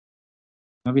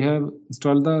Now we have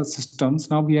installed the systems.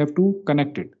 Now we have to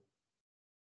connect it.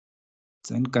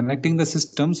 So in connecting the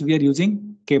systems, we are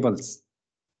using cables.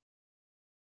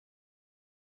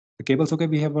 The cables, okay,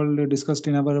 we have already discussed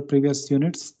in our previous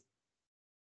units.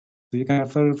 So you can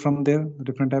refer from there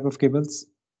different type of cables.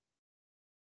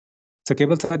 So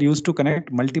cables are used to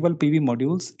connect multiple PV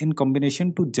modules in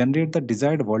combination to generate the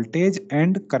desired voltage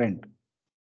and current.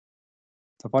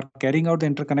 So for carrying out the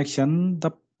interconnection,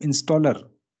 the installer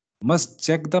must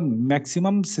check the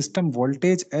maximum system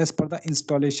voltage as per the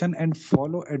installation and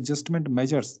follow adjustment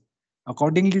measures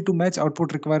accordingly to match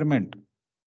output requirement.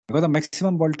 Because the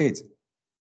maximum voltage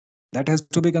that has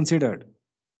to be considered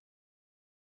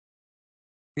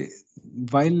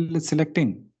while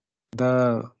selecting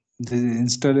the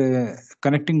install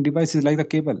connecting devices like the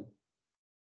cable.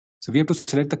 So we have to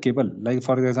select the cable. Like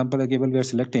for example, the cable we are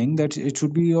selecting, that it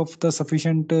should be of the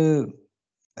sufficient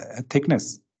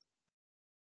thickness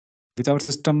which our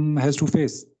system has to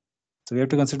face. So we have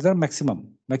to consider the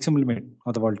maximum limit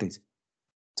of the voltage.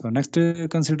 So next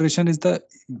consideration is the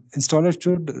installer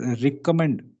should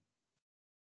recommend,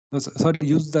 sorry,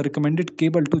 use the recommended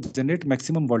cable to generate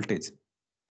maximum voltage.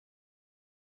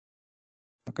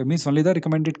 Okay, means only the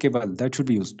recommended cable that should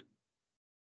be used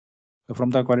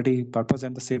from the quality purpose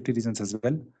and the safety reasons as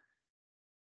well.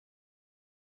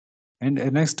 And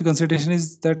next consideration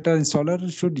is that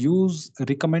installer should use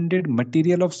recommended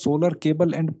material of solar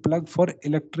cable and plug for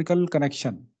electrical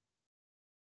connection.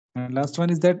 And last one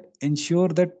is that ensure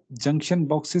that junction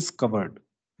box is covered.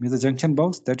 Means the junction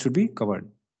box that should be covered.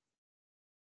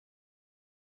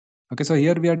 Okay, so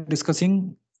here we are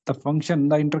discussing the function,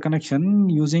 the interconnection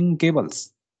using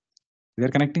cables. We are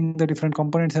connecting the different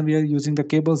components and we are using the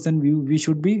cables. Then we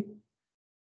should be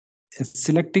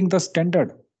selecting the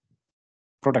standard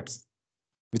products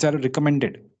which are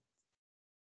recommended.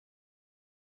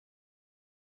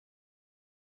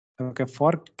 Okay,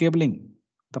 for cabling,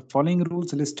 the following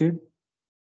rules listed,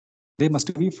 they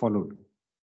must be followed.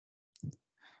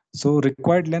 So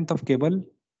required length of cable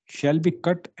shall be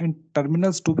cut and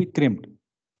terminals to be crimped.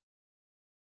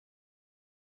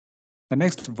 The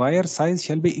next, wire size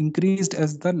shall be increased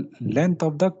as the length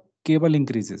of the cable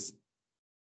increases.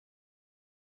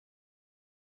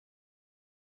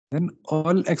 Then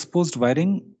all exposed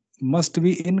wiring must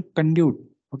be in conduit,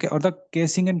 okay, or the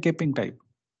casing and capping type.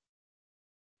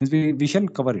 Means we shall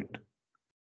cover it.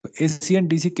 AC and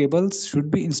DC cables should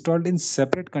be installed in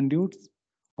separate conduits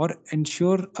or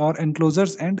ensure or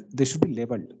enclosures, and they should be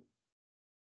labeled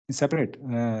in separate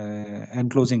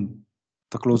enclosing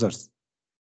the closures.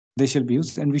 They shall be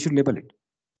used and we should label it.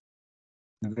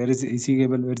 Where is AC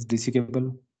cable? Where is DC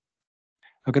cable?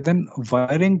 Okay, then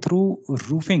wiring through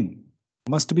roofing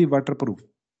must be waterproof.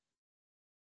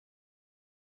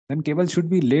 Then cables should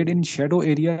be laid in shadow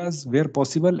areas where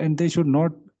possible and they should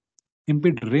not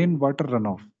impede rainwater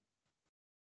runoff.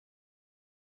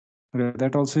 Okay,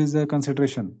 that also is a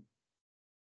consideration.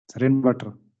 It's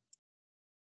rainwater.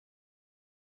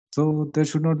 So there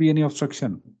should not be any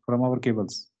obstruction from our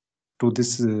cables to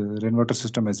this rainwater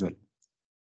system as well.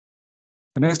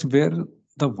 The next, where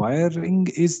the wiring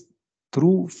is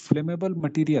through flammable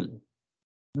material.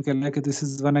 Okay, like this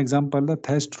is one example, the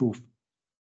thatched roof.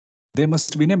 They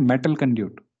must be in a metal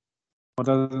conduit for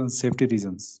the safety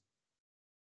reasons.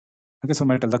 Okay, so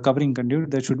metal, the covering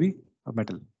conduit, that should be a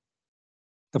metal.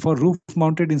 So for roof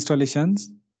mounted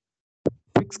installations,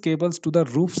 fix cables to the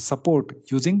roof support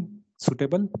using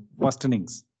suitable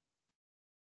fastenings.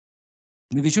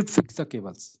 We should fix the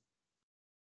cables.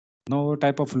 No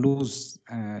type of loose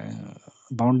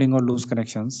bounding or loose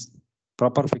connections,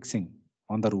 proper fixing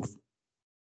on the roof.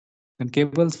 And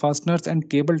cables, fasteners and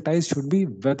cable ties should be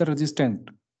weather resistant.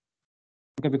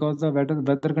 Okay, because the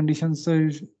weather conditions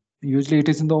usually it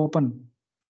is in the open.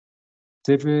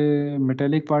 So if a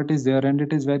metallic part is there and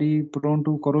it is very prone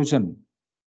to corrosion,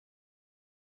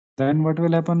 then what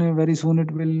will happen? Very soon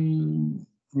it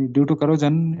will, due to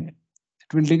corrosion,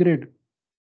 it will degrade.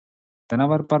 Then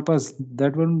our purpose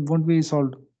that won't be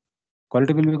solved.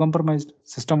 Quality will be compromised.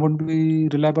 System won't be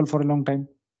reliable for a long time.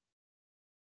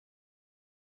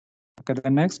 Okay,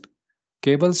 then next,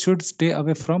 cables should stay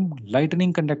away from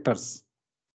lightning conductors.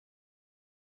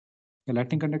 The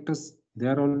lightning conductors, they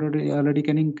are already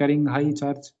carrying high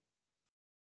charge.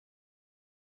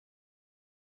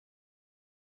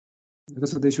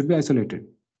 So they should be isolated.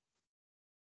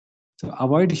 So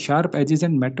avoid sharp edges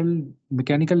and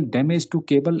mechanical damage to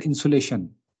cable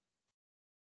insulation.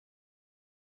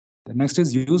 The next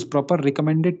is use proper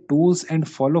recommended tools and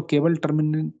follow cable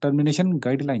termination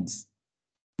guidelines.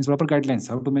 These proper guidelines,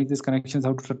 how to make these connections,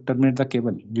 how to terminate the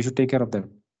cable. We should take care of that.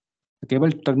 The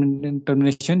cable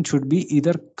termination should be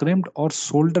either crimped or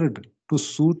soldered to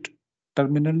suit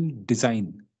terminal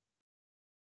design.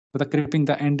 So the crimping,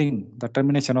 the ending, the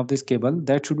termination of this cable,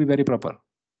 that should be very proper.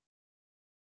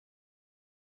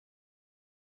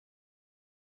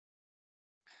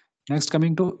 Next,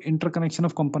 coming to interconnection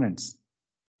of components.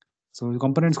 So the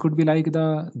components could be like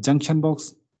the junction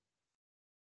box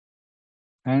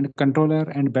and controller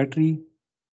and battery.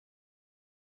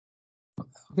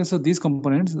 Okay, so these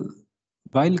components,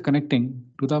 while connecting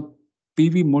to the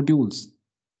PV modules.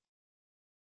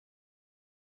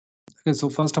 Okay, so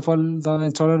first of all, the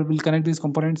installer will connect these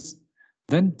components,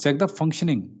 then check the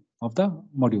functioning of the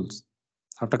modules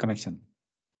after connection.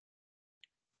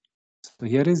 So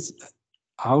here is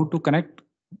how to connect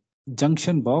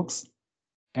junction box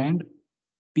and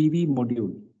PV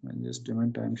module. Just a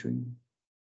minute, I am showing.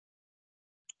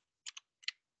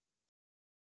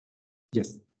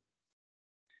 Yes.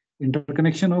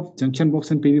 Interconnection of junction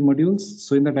box and PV modules.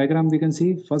 So in the diagram, we can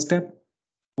see first step,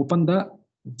 open the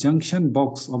junction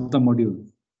box of the module.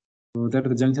 So that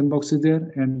the junction box is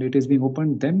there and it is being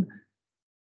opened. Then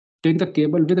take the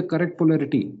cable with the correct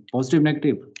polarity, positive,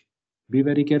 negative. Be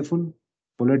very careful.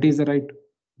 Polarity is the right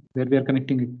where we are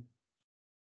connecting it.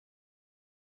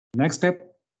 Next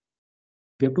step,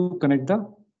 we have to connect the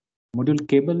module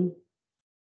cable,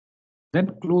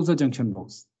 then close the junction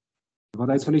box. For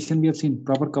the isolation, we have seen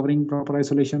proper covering, proper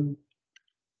isolation.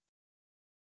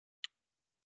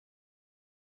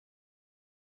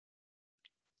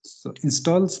 So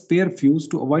install spare fuse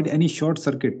to avoid any short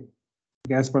circuit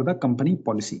as per the company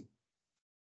policy.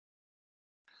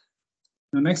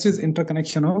 Now next is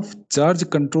interconnection of charge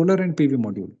controller and PV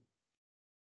module.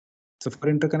 So for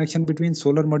interconnection between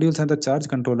solar modules and the charge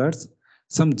controllers,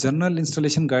 some general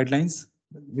installation guidelines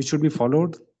which should be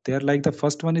followed. They are like the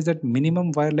first one is that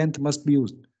minimum wire length must be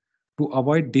used to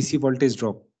avoid DC voltage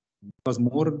drop, because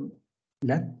more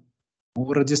length,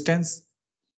 more resistance,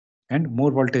 and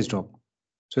more voltage drop.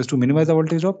 So as to minimize the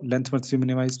voltage drop, length must be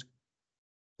minimized.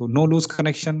 So no loose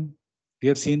connection. We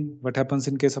have seen what happens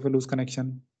in case of a loose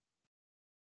connection.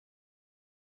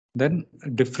 Then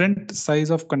different size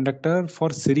of conductor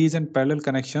for series and parallel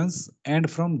connections, and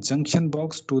from junction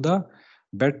box to the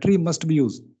battery must be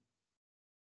used,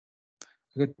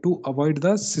 okay, to avoid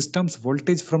the system's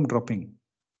voltage from dropping.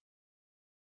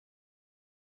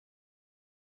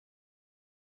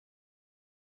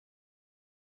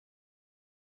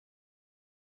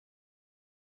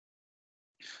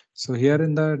 So here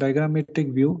in the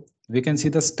diagrammatic view, we can see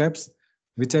the steps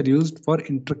which are used for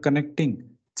interconnecting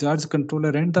charge controller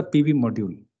and the PV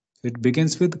module. It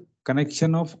begins with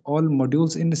connection of all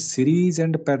modules in series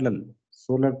and parallel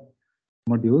solar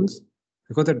modules,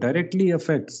 because it directly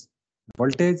affects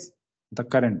voltage, the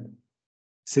current,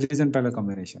 series and parallel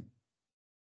combination.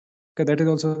 Okay, that is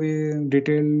also a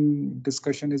detailed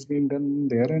discussion is being done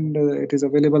there, and it is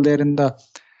available there in the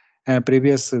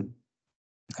previous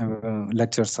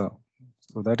lectures. So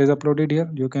that is uploaded here.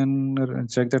 You can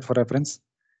check that for reference.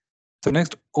 So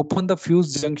next, open the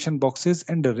fuse junction boxes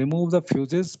and remove the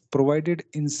fuses provided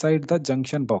inside the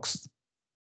junction box.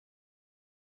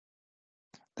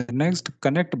 The next,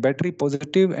 connect battery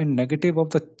positive and negative of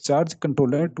the charge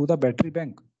controller to the battery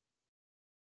bank.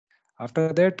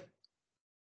 After that,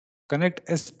 connect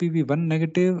SPV1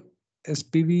 negative,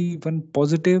 SPV1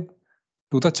 positive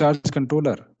to the charge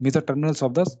controller, means the terminals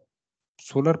of the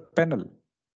solar panel.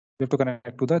 You have to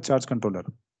connect to the charge controller.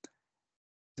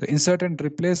 So insert and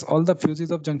replace all the fuses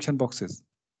of junction boxes.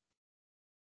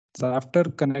 So after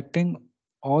connecting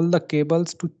all the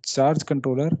cables to charge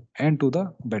controller and to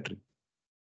the battery.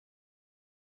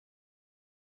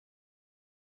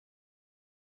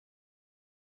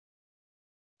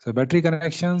 So battery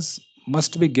connections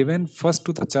must be given first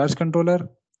to the charge controller.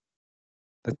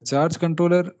 The charge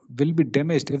controller will be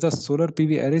damaged if the solar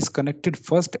PV array is connected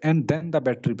first and then the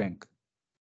battery bank.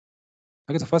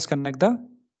 Okay, so first connect the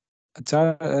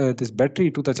this battery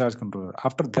to the charge controller.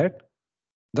 After that,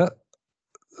 the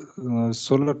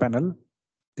solar panel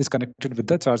is connected with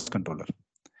the charge controller.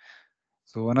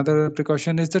 So another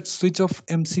precaution is that switch off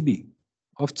MCB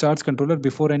of charge controller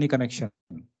before any connection.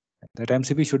 That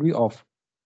MCB should be off,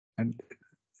 and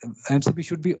MCB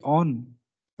should be on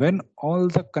when all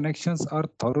the connections are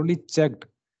thoroughly checked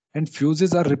and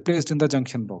fuses are replaced in the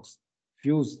junction box.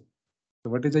 Fuse. So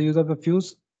what is the use of the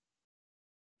fuse?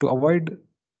 To avoid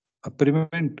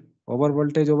prevent over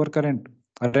voltage, over current,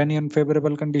 or any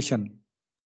unfavorable condition.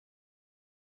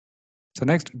 So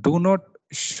next, do not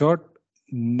short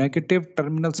negative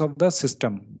terminals of the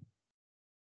system.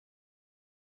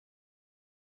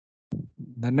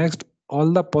 The next,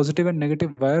 all the positive and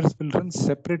negative wires will run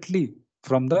separately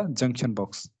from the junction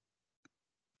box.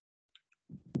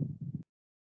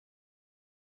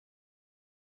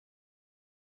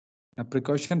 A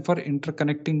precaution for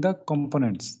interconnecting the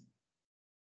components.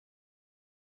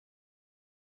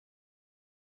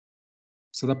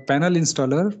 So the panel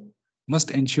installer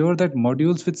must ensure that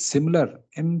modules with similar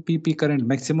MPP current,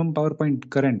 maximum power point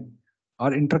current,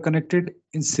 are interconnected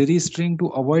in series string to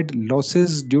avoid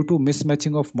losses due to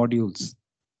mismatching of modules.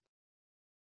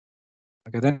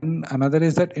 Okay, then another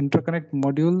is that interconnect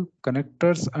module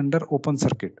connectors under open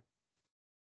circuit.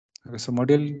 Okay, so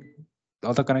module,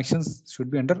 all the connections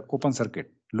should be under open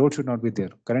circuit. Load should not be there.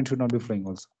 Current should not be flowing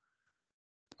also.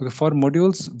 Okay, for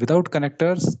modules without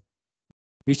connectors,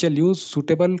 we shall use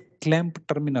suitable clamp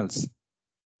terminals,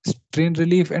 strain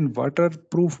relief and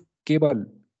waterproof cable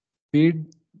feed,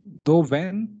 though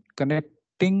when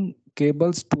connecting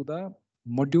cables to the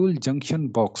module junction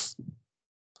box.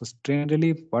 So strain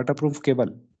relief, waterproof cable.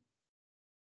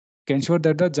 Ensure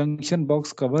that the junction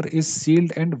box cover is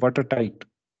sealed and watertight,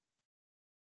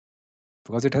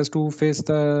 because it has to face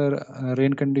the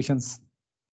rain conditions.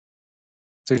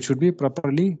 So it should be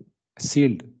properly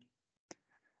sealed.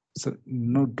 So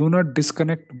no, do not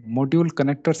disconnect module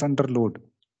connectors under load.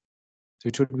 So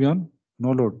it should be on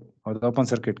no load or the open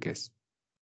circuit case.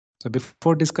 So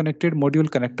before disconnected module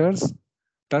connectors,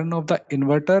 turn off the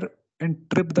inverter and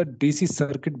trip the DC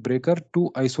circuit breaker to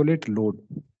isolate load.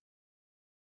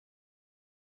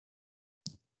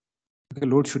 The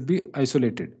load should be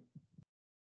isolated.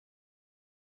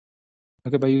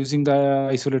 Okay, by using the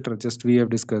isolator, just we have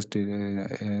discussed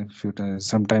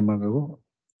some time ago.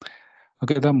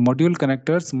 Okay, the module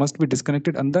connectors must be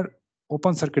disconnected under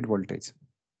open circuit voltage.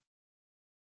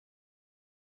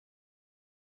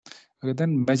 Okay,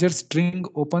 then measure string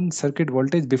open circuit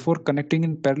voltage before connecting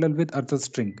in parallel with other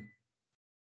string.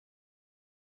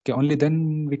 Okay, only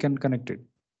then we can connect it.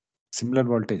 Similar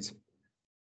voltage.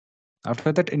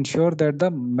 After that, ensure that the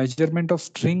measurement of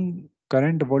string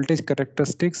current voltage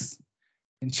characteristics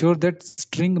ensure that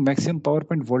string maximum power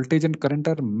point voltage and current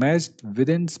are matched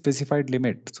within specified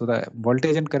limit. So the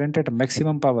voltage and current at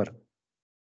maximum power.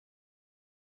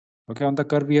 Okay, on the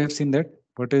curve we have seen that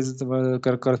what is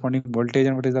the corresponding voltage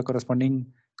and what is the corresponding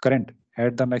current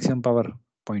at the maximum power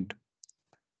point.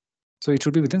 So it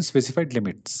should be within specified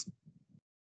limits.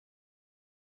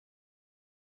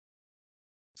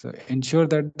 So ensure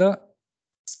that the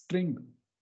string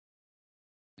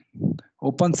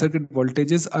open circuit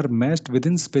voltages are matched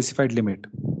within specified limit.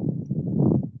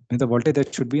 Means the voltage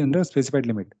that should be under specified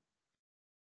limit.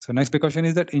 So next precaution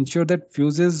is that ensure that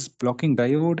fuses, blocking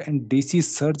diode and DC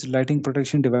surge lighting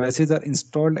protection devices are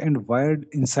installed and wired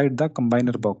inside the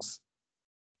combiner box.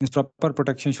 Means proper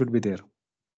protection should be there.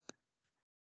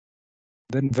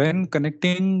 Then when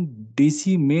connecting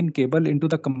DC main cable into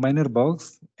the combiner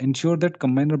box, ensure that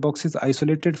combiner box is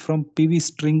isolated from PV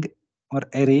string or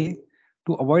array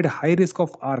to avoid high risk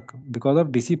of arc because of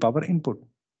DC power input.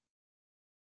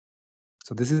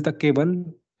 So this is the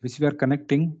cable which we are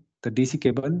connecting, the DC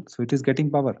cable, so it is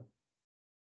getting power.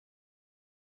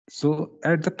 So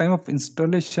at the time of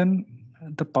installation,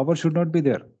 the power should not be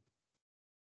there.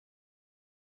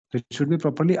 It should be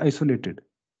properly isolated.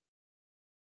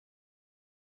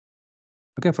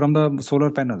 Okay, from the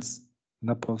solar panels.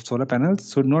 The solar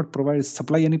panels should not provide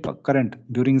supply any current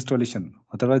during installation.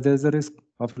 Otherwise, there is a risk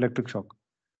of electric shock.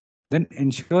 Then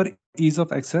ensure ease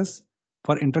of access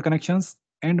for interconnections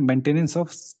and maintenance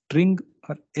of string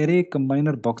or array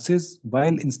combiner boxes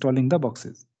while installing the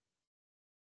boxes.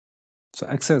 So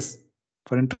access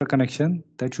for interconnection,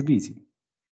 that should be easy.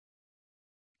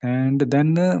 And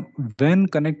then when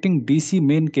connecting DC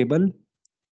main cable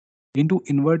into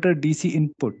inverter DC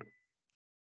input,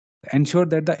 ensure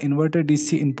that the inverter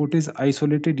DC input is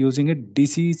isolated using a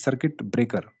DC circuit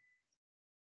breaker.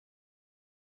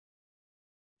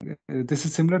 This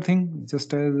is similar thing,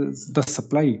 just as the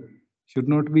supply should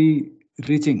not be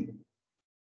reaching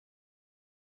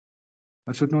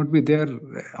or should not be there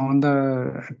on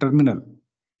the terminal,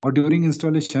 or during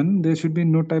installation there should be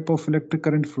no type of electric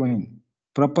current flowing.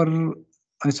 Proper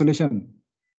isolation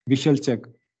we shall check.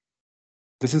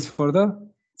 This is for the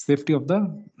safety of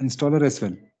the installer as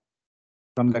well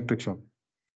from electric shock.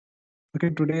 Okay,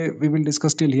 today we will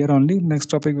discuss till here only. Next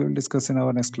topic we will discuss in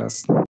our next class.